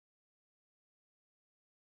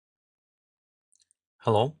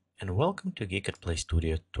Hello and welcome to Geekatplay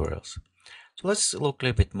Studio Tutorials. So let's look a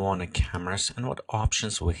little bit more on the cameras and what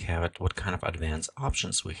options we have it, what kind of advanced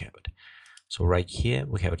options we have it. So right here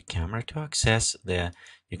we have a camera to access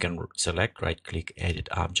you can select, right click, edit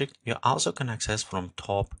object. You also can access from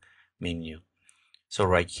top menu. So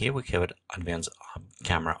right here we have it advanced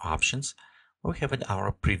camera options. We have it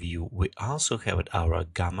our preview. We also have it our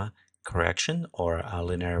gamma correction or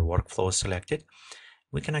linear workflow selected.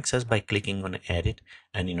 We can access by clicking on edit,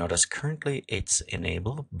 and you notice currently it's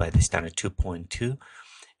enabled by the standard 2.2.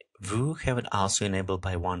 We have it also enabled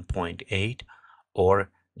by 1.8 or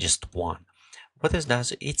just 1. What this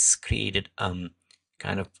does, it's created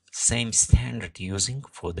kind of same standard using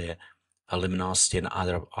for the luminosity and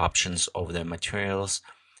other options of the materials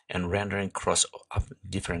and rendering across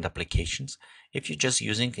different applications. If you're just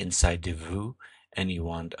using inside the view and you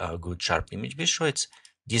want a good sharp image, be sure it's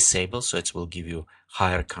disabled so it will give you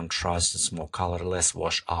higher contrast, it's more color, less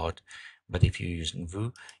wash out. But if you're using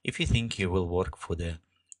view, if you think you will work for the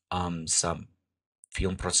some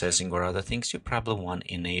film processing or other things, you probably want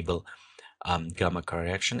to enable gamma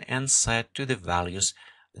correction and set to the values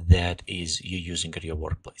that is you using at your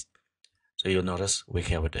workplace. So you'll notice we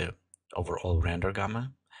have the overall render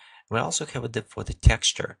gamma. We also have it for the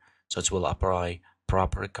texture, so it will apply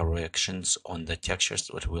proper corrections on the textures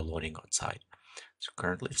that we're loading outside. So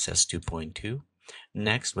currently it says 2.2.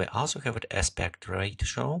 Next, we also have an aspect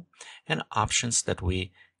ratio and options that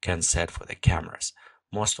we can set for the cameras.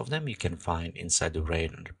 Most of them you can find inside the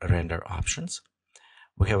render options.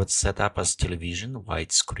 We have it set up as television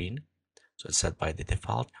widescreen, so it's set by the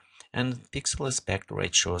default, and pixel aspect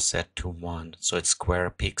ratio set to 1, so it's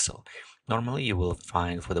square pixel. Normally you will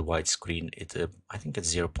find for the widescreen I think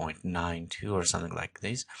it's 0.92 or something like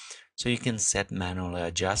this, so you can set manually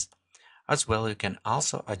adjust. As well, you can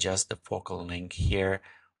also adjust the focal length here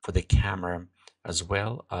for the camera, as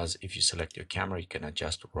well as if you select your camera you can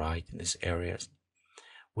adjust right in these areas.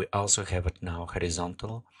 We also have it now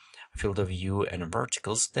horizontal field of view and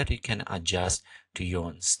verticals that you can adjust to your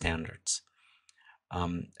own standards.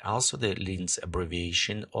 Also the lens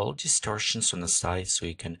abbreviation, all distortions on the side, so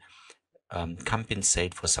you can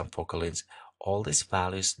compensate for some focal lengths. All these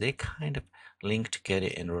values, they kind of link together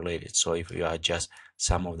and related. So if you adjust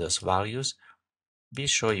some of those values, be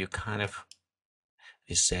sure you kind of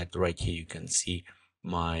set right here. You can see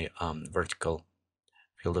my vertical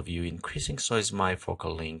field of view increasing, so is my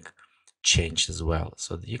focal length changed as well.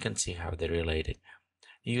 So you can see how they're related.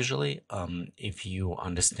 Usually, if you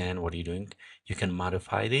understand what you're doing, you can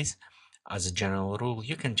modify this. As a general rule,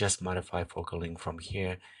 you can just modify focal length from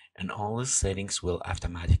here, and all the settings will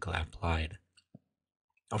automatically apply.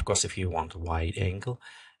 Of course, if you want wide angle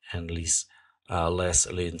and less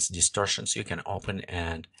lens distortions, you can open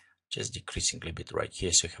and just decreasing a little bit right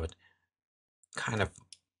here, so you have it kind of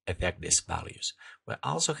affect these values. We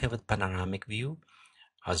also have a panoramic view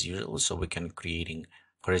as usual, so we can creating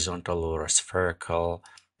horizontal or spherical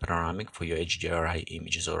panoramic for your HDRI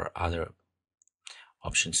images or other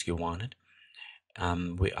options you wanted.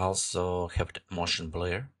 We also have the motion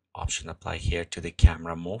blur option apply here to the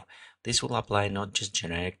camera move. This will apply not just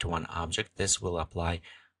generic to one object, this will apply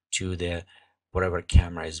to the whatever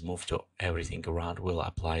camera is moved to everything around will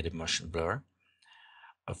apply the motion blur.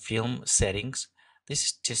 Film settings, this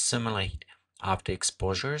is to simulate after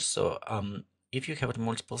exposure. So if you have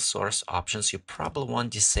multiple source options, you probably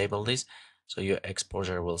want to disable this, so your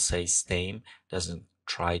exposure will say same, doesn't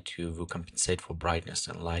try to compensate for brightness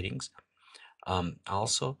and lightings.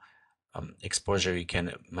 Also, exposure you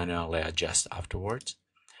can manually adjust afterwards.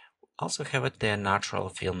 Also have it the natural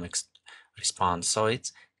film response, so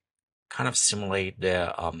it's kind of simulate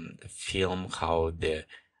the film, how the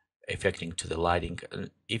affecting to the lighting.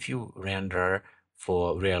 If you render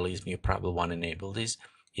for realism, you probably want to enable this.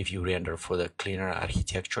 If you render for the cleaner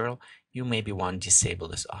architectural, you maybe want to disable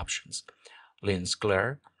these options. Lens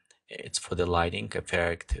glare, it's for the lighting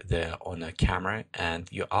effect on the camera, and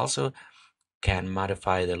you also can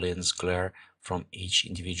modify the lens glare from each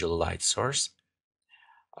individual light source.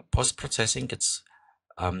 Post-processing, it's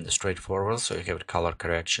straightforward, so you have color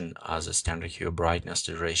correction as a standard hue, brightness,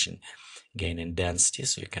 duration, gain, and density,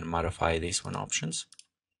 so you can modify these one options.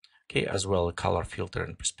 Okay, as well color filter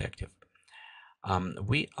and perspective.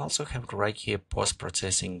 We also have right here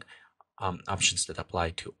post-processing options that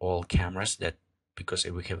apply to all cameras, that because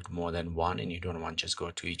if we have more than one and you don't want to just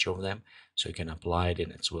go to each of them, so you can apply it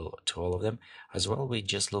and it's will to all of them. As well, we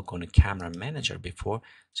just look on the camera manager before,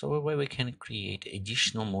 so where we can create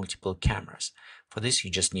additional multiple cameras. For this,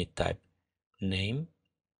 you just need type name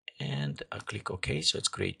and click OK, so it's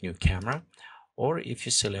create new camera. Or if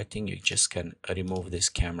you're selecting, you just can remove this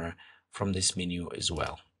camera from this menu as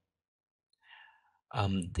well.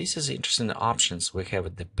 This is interesting options. We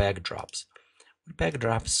have the backdrops. What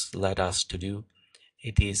backdrops let us to do,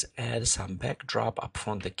 it is add some backdrop up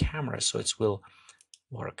front the camera so it will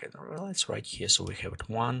work. And it's right here. So we have it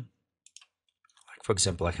one, like for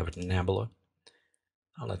example, I have it nebula.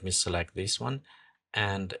 Now let me select this one,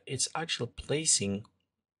 and it's actually placing.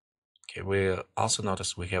 Okay, we also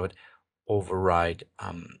notice we have it override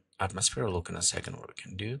atmosphere. Look in a second what we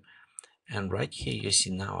can do. And right here you see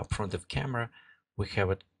now up front of camera we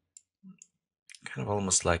have it kind of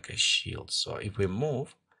almost like a shield. So if we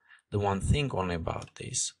move, the one thing only about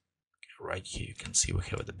this, right here you can see we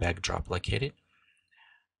have the backdrop located.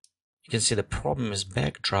 You can see the problem is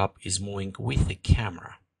backdrop is moving with the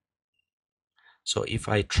camera. So if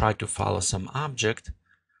I try to follow some object,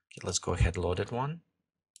 okay, let's go ahead load it one.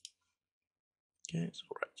 Okay, so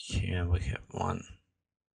right here we have one.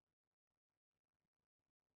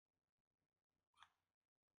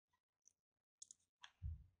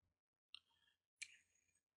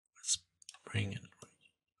 Let's bring it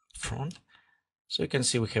right front. So you can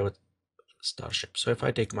see we have a starship. So if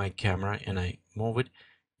I take my camera and I move it,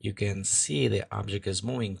 you can see the object is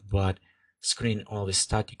moving, but screen always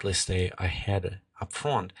statically stay ahead up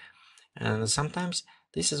front. And sometimes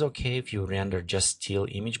this is okay if you render just still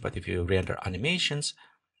image, but if you render animations,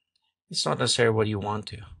 it's not necessarily what you want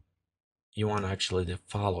to. You want actually the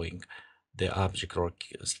following the object or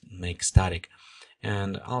make static.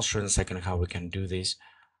 And I'll show in a second how we can do this.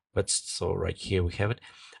 But so right here we have it.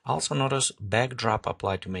 Also notice backdrop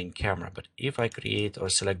apply to main camera, but if I create or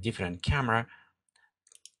select different camera,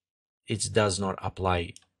 it does not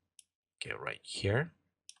apply. Okay, right here.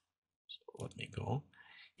 So let me go.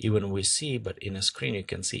 Even we see, but in a screen you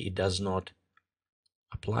can see it does not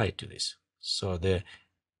apply to this. So the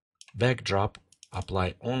backdrop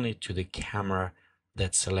apply only to the camera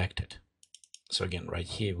that's selected. So again, right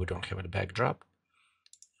here we don't have a backdrop.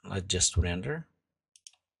 Let's just render.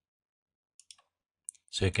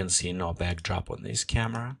 So you can see no backdrop on this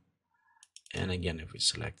camera. And again, if we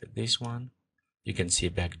selected this one, you can see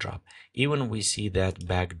backdrop. Even we see that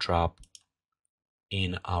backdrop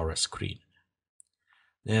in our screen.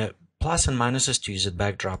 The plus and minuses to use a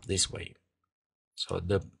backdrop this way. So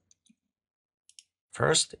the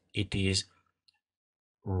first, it is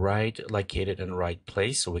right located in right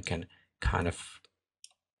place, so we can kind of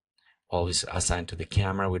always assign to the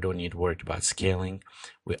camera. We don't need to worry about scaling.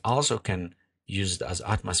 We also can use it as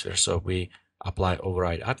atmosphere. So if we apply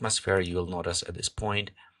override atmosphere, you'll notice at this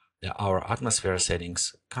point that our atmosphere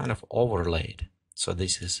settings kind of overlaid. So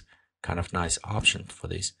this is kind of nice option for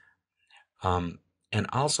this. And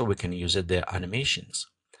also we can use it the animations.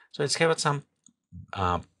 So it's got some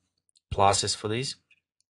pluses for this,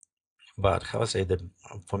 but how I say that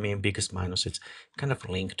for me biggest minus, it's kind of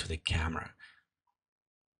linked to the camera.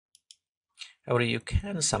 However, you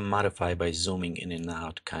can some modify by zooming in and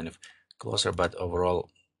out kind of closer, but overall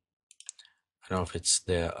I don't know if it's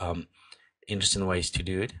the interesting ways to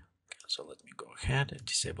do it. So let me go ahead and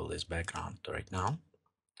disable this background right now.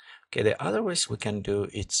 Okay, the other ways we can do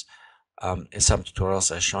it's some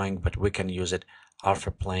tutorials are showing, but we can use it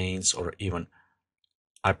alpha planes, or even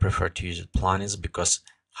I prefer to use it planets because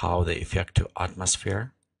how they affect to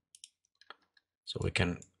atmosphere. So we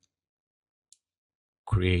can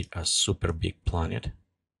create a super big planet.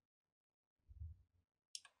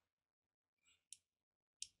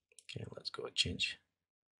 Okay, let's go change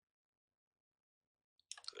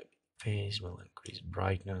phase. We'll increase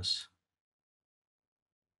brightness,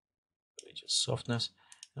 just softness,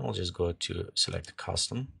 and we'll just go to select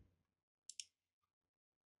custom.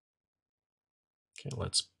 Okay,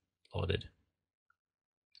 let's load it.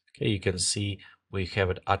 Okay, you can see we have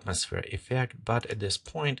an atmosphere effect, but at this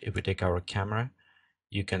point, if we take our camera,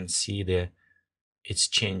 you can see it's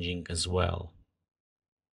changing as well,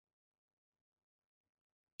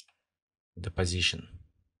 the position.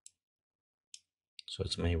 So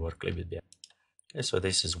it may work a little bit better. Okay, so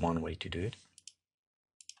this is one way to do it.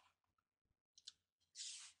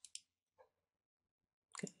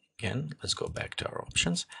 Okay, again, let's go back to our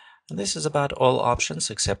options. And this is about all options,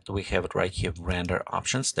 except we have it right here, render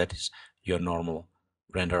options. That is your normal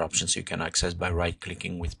render options you can access by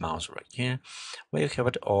right-clicking with mouse right here. Where you have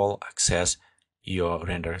it all access your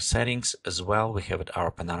render settings as well. We have it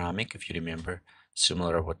our panoramic, if you remember,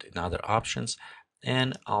 similar with in other options,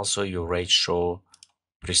 and also your ratio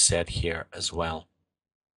preset here as well.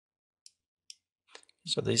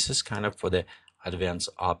 So this is kind of for the advanced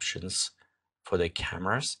options for the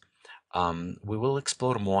cameras. We will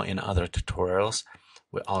explore more in other tutorials.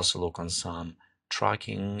 We also look on some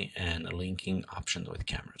tracking and linking options with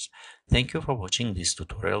cameras. Thank you for watching this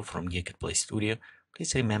tutorial from Geekatplay Studio.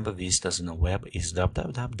 Please remember, visit us on the web is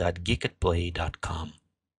www.geekatplay.com.